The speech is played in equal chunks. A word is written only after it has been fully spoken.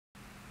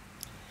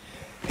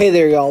Hey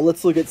there, y'all.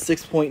 Let's look at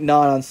 6.9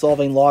 on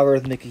solving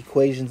logarithmic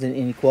equations and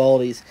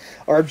inequalities.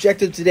 Our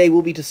objective today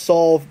will be to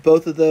solve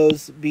both of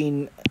those,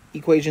 being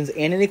equations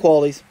and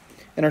inequalities,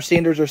 and our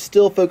standards are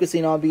still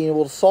focusing on being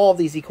able to solve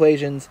these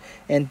equations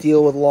and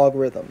deal with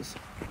logarithms.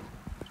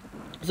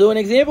 So in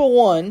example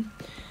 1,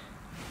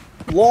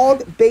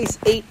 log base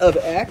 8 of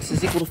x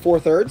is equal to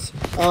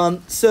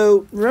 4/3.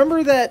 So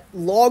remember that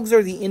logs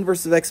are the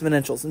inverse of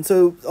exponentials. And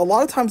so a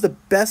lot of times the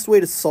best way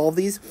to solve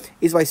these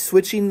is by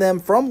switching them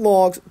from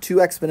logs to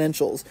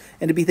exponentials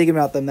and to be thinking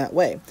about them that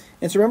way.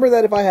 And so remember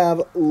that if I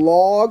have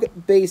log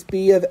base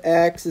b of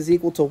x is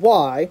equal to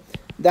y,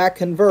 that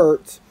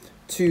converts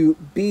to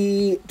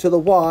b to the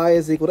y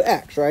is equal to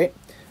x, right?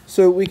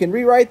 So we can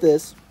rewrite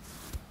this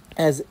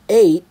as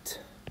 8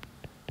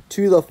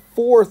 to the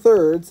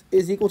 4/3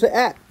 is equal to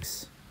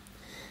x.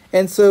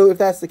 And so if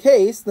that's the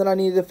case, then I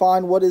need to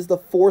find what is the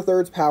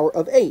 4/3 power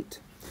of 8.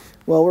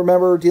 Well,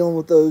 remember, dealing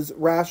with those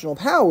rational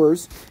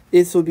powers,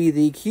 this would be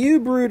the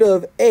cube root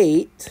of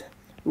 8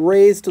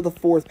 raised to the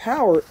 4th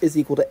power is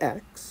equal to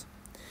x.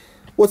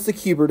 What's the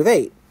cube root of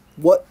 8?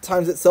 What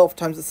times itself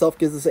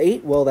gives us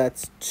 8? Well,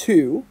 that's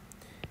 2.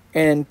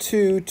 And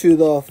 2 to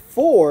the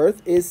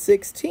 4th is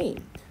 16.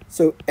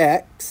 So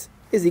x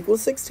is equal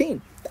to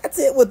 16. That's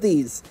it with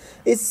these.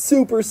 It's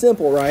super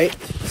simple, right?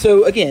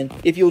 So again,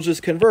 if you'll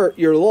just convert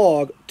your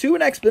log to an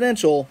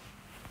exponential,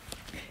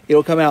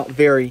 it'll come out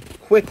very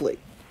quickly.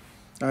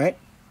 All right?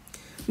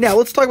 Now,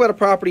 let's talk about a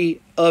property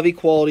of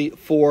equality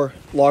for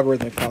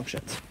logarithmic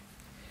functions.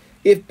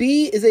 If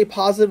b is a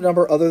positive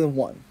number other than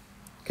 1,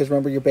 because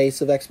remember your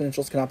base of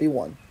exponentials cannot be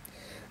 1,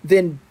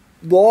 then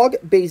log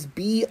base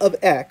b of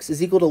x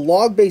is equal to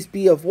log base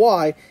b of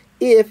y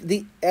if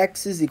the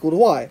x is equal to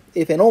y,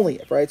 if and only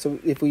if, right? So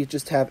if we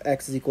just have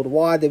x is equal to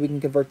y, then we can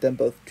convert them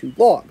both to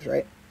logs,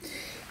 right?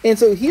 And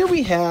so here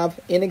we have,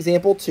 in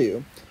example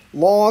 2,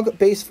 log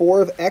base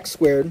 4 of x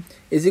squared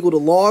is equal to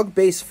log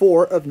base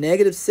 4 of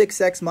negative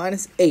 6x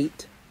minus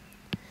 8.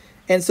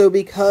 And so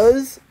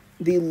because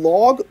the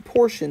log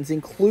portions,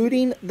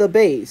 including the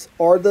base,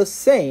 are the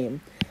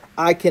same,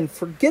 I can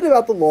forget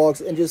about the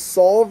logs and just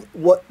solve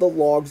what the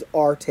logs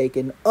are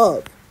taken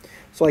of.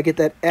 So I get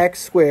that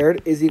x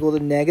squared is equal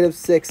to negative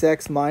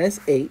 6x minus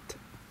 8.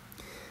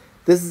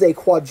 This is a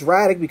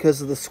quadratic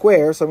because of the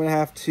square, so I'm going to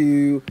have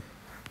to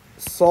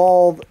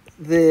solve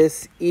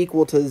this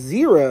equal to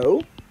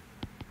 0.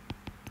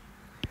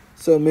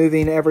 So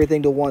moving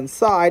everything to one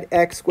side,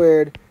 x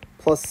squared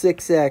plus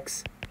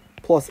 6x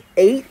plus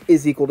 8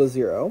 is equal to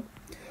 0.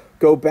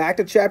 Go back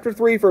to chapter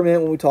 3 for a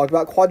minute when we talked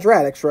about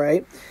quadratics,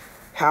 right?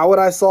 How would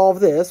I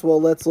solve this?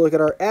 Well, let's look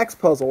at our x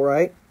puzzle,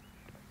 right?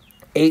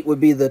 8 would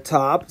be the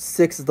top,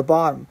 6 is the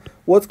bottom.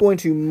 What's going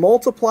to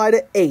multiply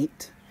to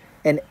 8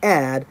 and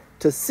add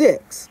to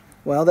 6?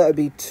 Well, that would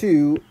be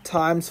 2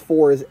 times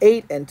 4 is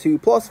 8, and 2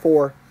 plus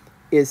 4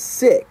 is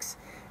 6.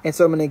 And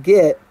so I'm going to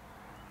get,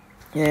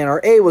 and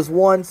our a was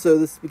 1, so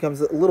this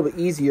becomes a little bit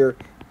easier,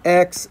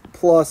 x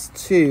plus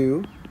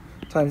 2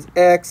 times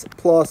x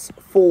plus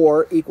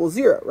 4 equals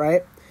 0,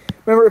 right?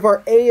 Remember, if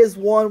our a is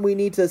 1, we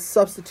need to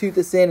substitute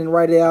this in and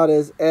write it out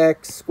as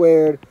x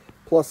squared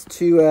plus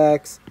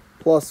 2x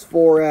plus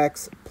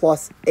 4x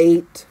plus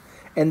 8,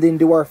 and then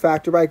do our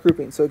factor by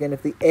grouping. So again,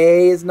 if the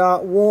a is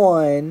not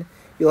 1,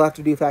 you'll have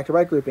to do factor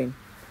by grouping.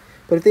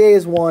 But if the a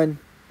is 1,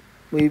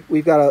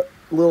 we've got a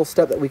little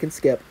step that we can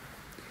skip.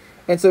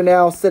 And so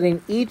now,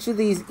 setting each of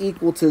these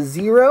equal to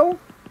 0,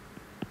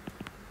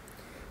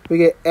 we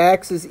get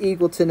x is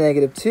equal to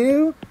negative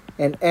 2,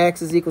 and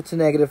x is equal to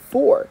negative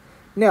 4.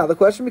 Now, the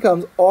question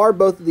becomes, are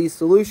both of these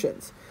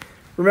solutions?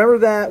 Remember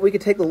that we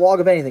could take the log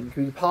of anything. It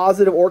could be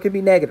positive or it could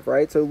be negative,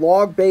 right? So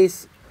log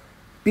base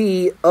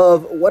b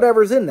of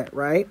whatever's in there,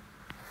 right?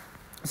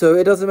 So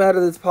it doesn't matter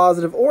that it's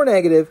positive or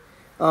negative.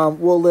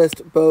 We'll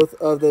list both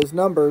of those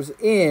numbers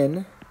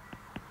in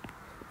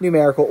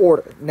numerical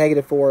order.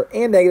 Negative 4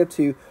 and negative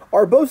 2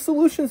 are both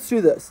solutions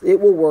to this. It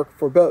will work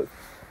for both.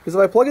 Because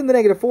if I plug in the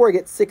negative 4, I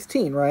get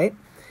 16, right?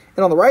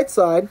 And on the right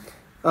side,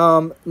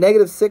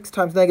 negative 6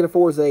 times negative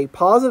 4 is a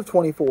positive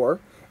 24.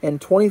 And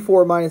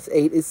 24 minus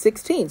 8 is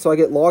 16. So I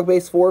get log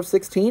base 4 of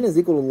 16 is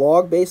equal to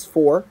log base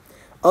 4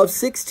 of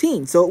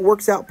 16. So it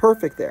works out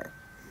perfect there.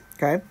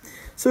 Okay?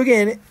 So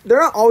again, they're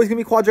not always going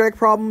to be quadratic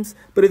problems,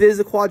 but if it is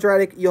a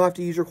quadratic, you'll have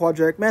to use your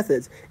quadratic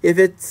methods. If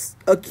it's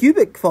a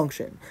cubic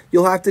function,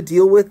 you'll have to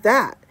deal with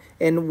that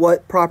and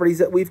what properties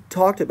that we've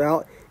talked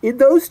about in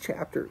those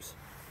chapters.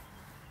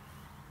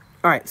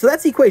 All right, so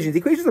that's equations.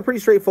 Equations are pretty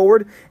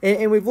straightforward,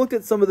 and we've looked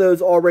at some of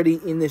those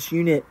already in this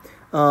unit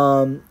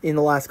in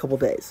the last couple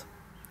days.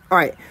 All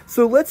right,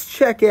 so let's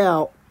check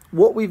out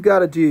what we've got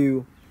to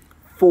do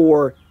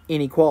for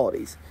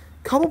inequalities.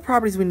 Couple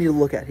properties we need to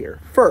look at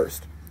here.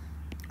 First,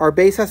 our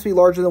base has to be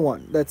larger than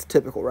 1. That's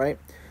typical, right?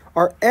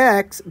 Our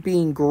x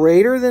being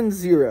greater than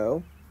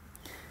 0,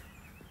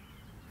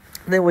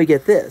 then we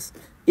get this.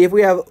 If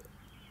we have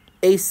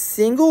a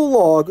single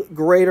log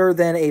greater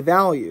than a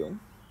value,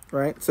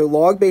 right? So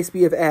log base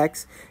b of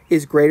x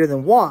is greater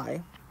than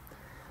y.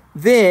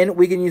 Then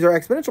we can use our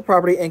exponential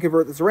property and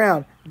convert this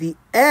around. The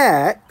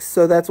x,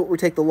 so that's what we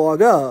take the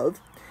log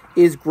of,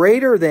 is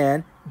greater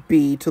than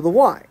b to the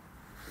y.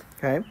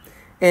 Okay?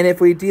 And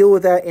if we deal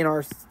with that in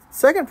our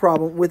second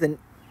problem with an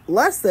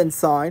less than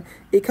sign,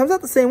 it comes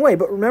out the same way.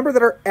 But remember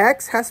that our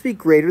x has to be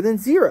greater than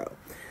 0.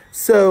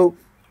 So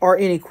our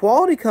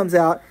inequality comes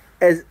out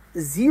as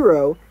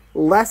 0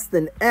 less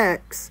than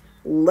x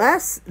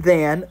less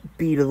than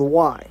b to the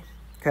y.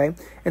 Okay?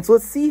 And so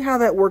let's see how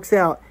that works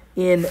out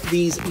in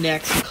these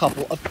next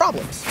couple of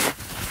problems.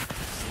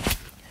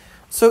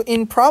 So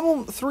in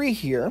problem 3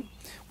 here,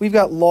 we've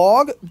got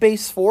log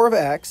base 4 of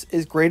x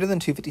is greater than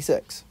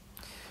 256.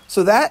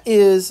 So that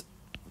is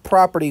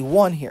property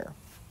 1 here.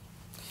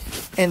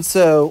 And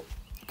so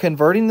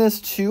converting this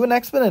to an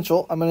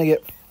exponential, I'm going to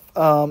get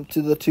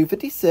to the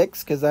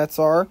 256 because that's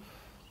our,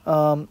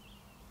 sorry,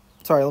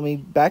 let me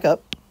back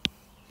up.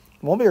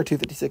 It won't be our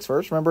 256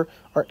 first. Remember,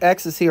 our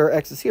x is here,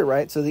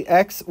 right? So the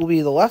x will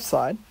be the left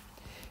side,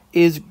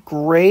 is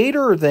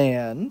greater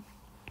than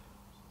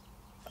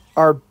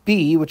our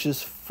b, which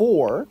is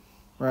 4,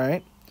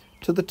 right,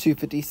 to the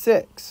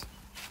 256.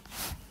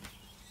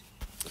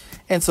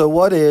 And so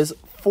what is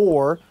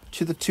 4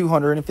 to the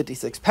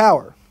 256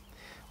 power?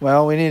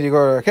 Well, we need to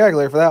go to our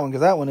calculator for that one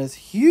because that one is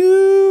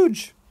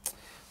huge.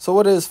 So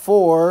what is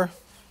 4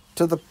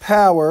 to the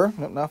power,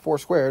 no, not 4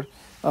 squared,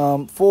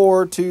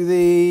 4 to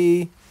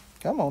the,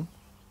 come on,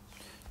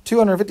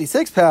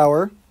 256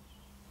 power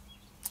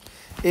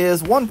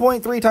is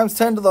 1.3 times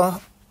 10 to the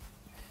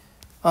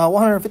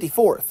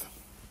 154th.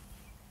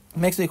 It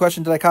makes me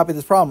question, did I copy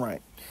this problem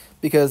right?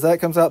 Because that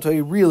comes out to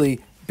a really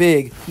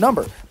big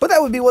number. But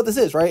that would be what this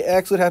is, right?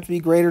 X would have to be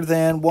greater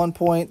than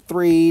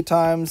 1.3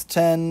 times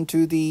 10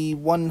 to the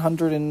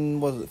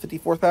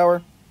 154th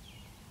power.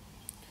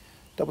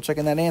 Double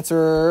checking that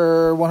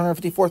answer,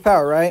 154th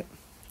power, right?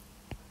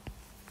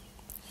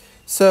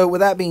 So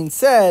with that being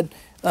said,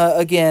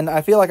 again,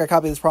 I feel like I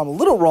copied this problem a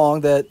little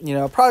wrong, that,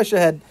 probably should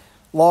have had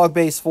log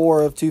base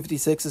 4 of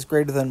 256 is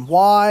greater than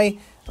y,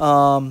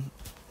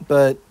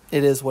 but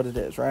it is what it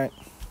is, right?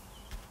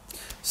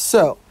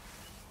 So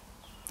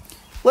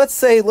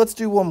let's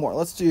do one more.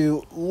 Let's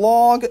do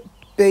log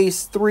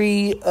base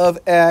 3 of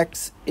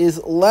x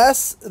is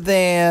less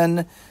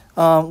than,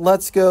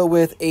 let's go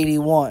with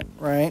 81,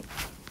 right?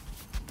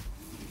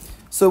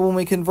 So when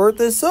we convert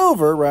this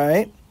over,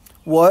 right,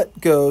 what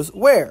goes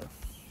where?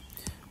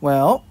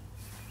 Well,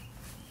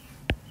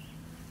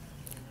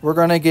 we're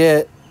going to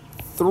get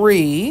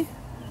 3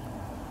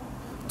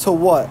 to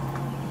what?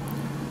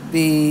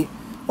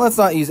 Let's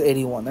not use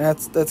 81.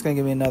 That's going to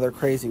give me another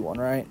crazy one,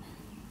 right?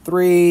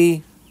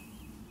 3,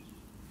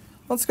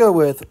 let's go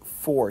with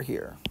 4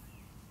 here.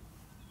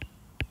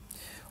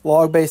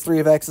 Log base 3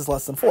 of x is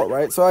less than 4,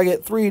 right? So I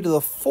get 3 to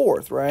the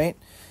 4th, right?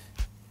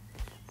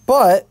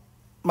 But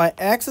my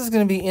x is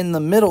going to be in the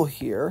middle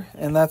here,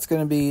 and that's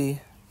going to be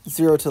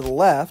 0 to the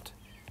left.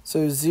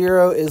 So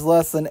 0 is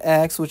less than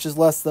x, which is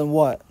less than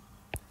what?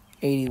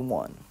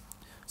 81.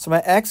 So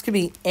my x could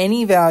be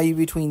any value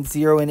between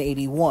 0 and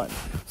 81.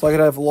 So I could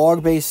have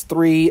log base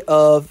 3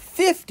 of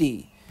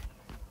 50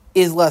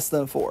 is less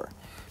than 4.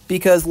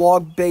 Because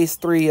log base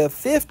 3 of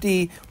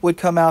 50 would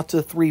come out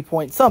to 3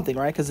 point something,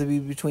 right? Because it would be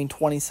between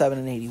 27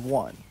 and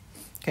 81.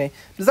 Okay,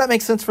 does that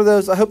make sense for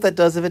those? I hope that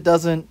does. If it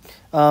doesn't,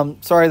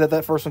 sorry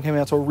that first one came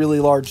out to a really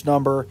large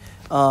number.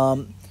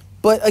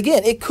 But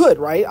again, it could,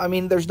 right? I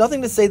mean, there's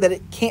nothing to say that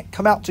it can't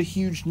come out to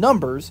huge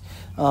numbers.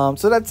 So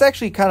that's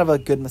actually kind of a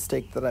good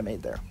mistake that I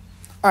made there.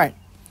 All right,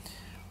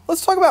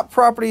 let's talk about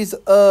properties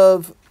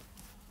of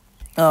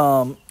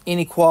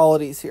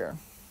inequalities here.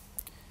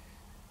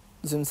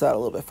 Zoom this out a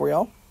little bit for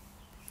y'all.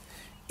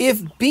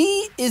 If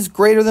b is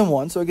greater than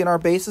 1, so again, our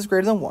base is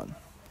greater than 1,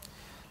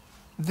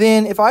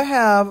 then if I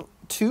have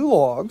two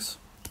logs,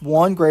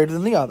 one greater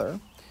than the other,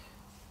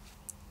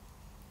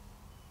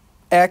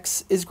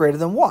 x is greater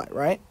than y,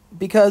 right?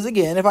 Because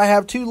again, if I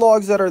have two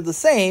logs that are the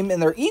same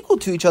and they're equal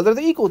to each other,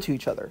 they're equal to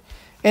each other.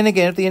 And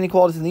again, if the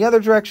inequality is in the other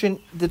direction,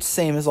 the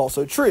same is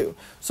also true.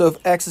 So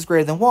if x is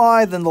greater than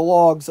y, then the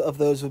logs of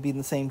those would be in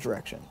the same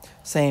direction.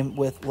 Same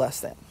with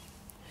less than.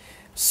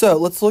 So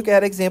let's look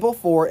at example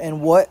 4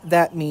 and what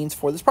that means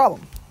for this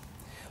problem.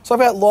 So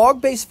I've got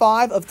log base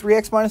 5 of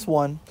 3x minus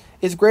 1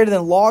 is greater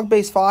than log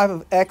base 5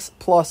 of x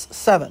plus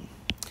 7.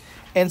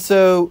 And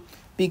so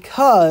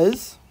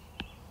because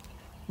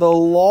the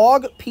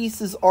log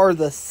pieces are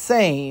the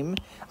same,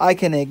 I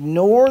can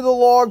ignore the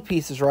log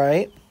pieces,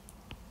 right?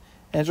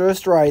 And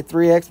just write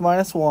 3x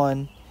minus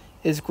 1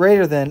 is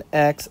greater than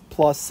x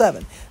plus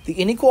 7. The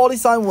inequality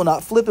sign will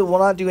not flip. It will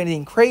not do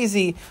anything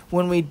crazy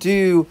when we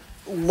do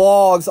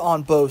logs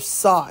on both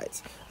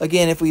sides.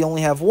 Again, if we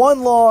only have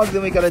one log,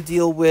 then we got to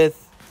deal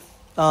with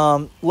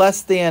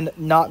less than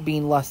not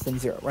being less than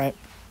 0, right?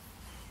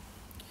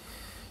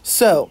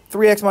 So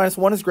 3x minus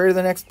 1 is greater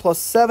than x plus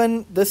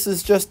 7. This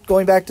is just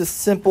going back to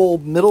simple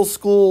middle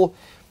school,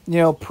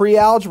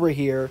 pre-algebra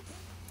here.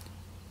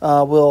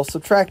 We'll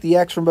subtract the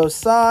x from both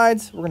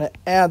sides. We're going to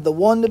add the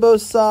 1 to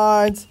both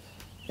sides.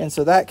 And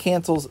so that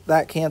cancels,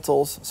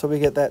 So we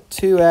get that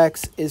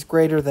 2x is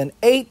greater than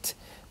 8,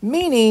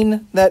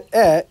 meaning that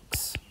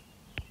x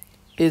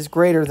is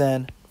greater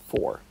than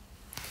 4.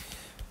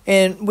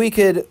 And we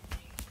could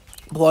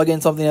plug in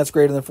something that's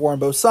greater than 4 on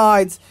both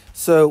sides.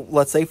 So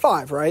let's say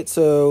 5, right?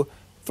 So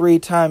 3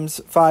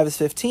 times 5 is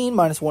 15,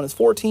 minus 1 is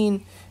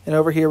 14. And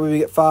over here we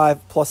get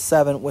 5 plus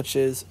 7, which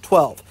is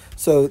 12.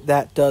 So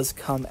that does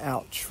come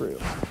out true.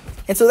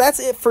 And so that's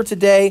it for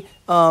today.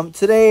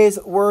 Today's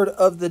word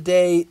of the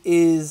day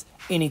is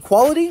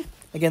inequality.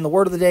 Again, the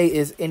word of the day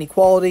is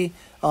inequality.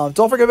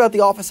 Don't forget about the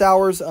office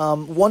hours,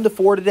 1 to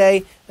 4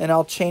 today, and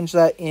I'll change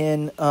that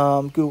in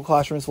Google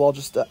Classroom as well,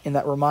 just in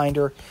that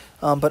reminder.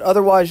 But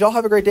otherwise, y'all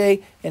have a great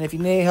day, and if you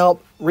need any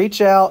help,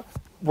 reach out.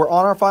 We're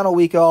on our final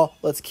week, y'all.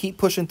 Let's keep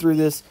pushing through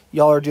this.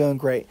 Y'all are doing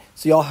great.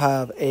 So y'all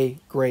have a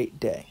great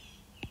day.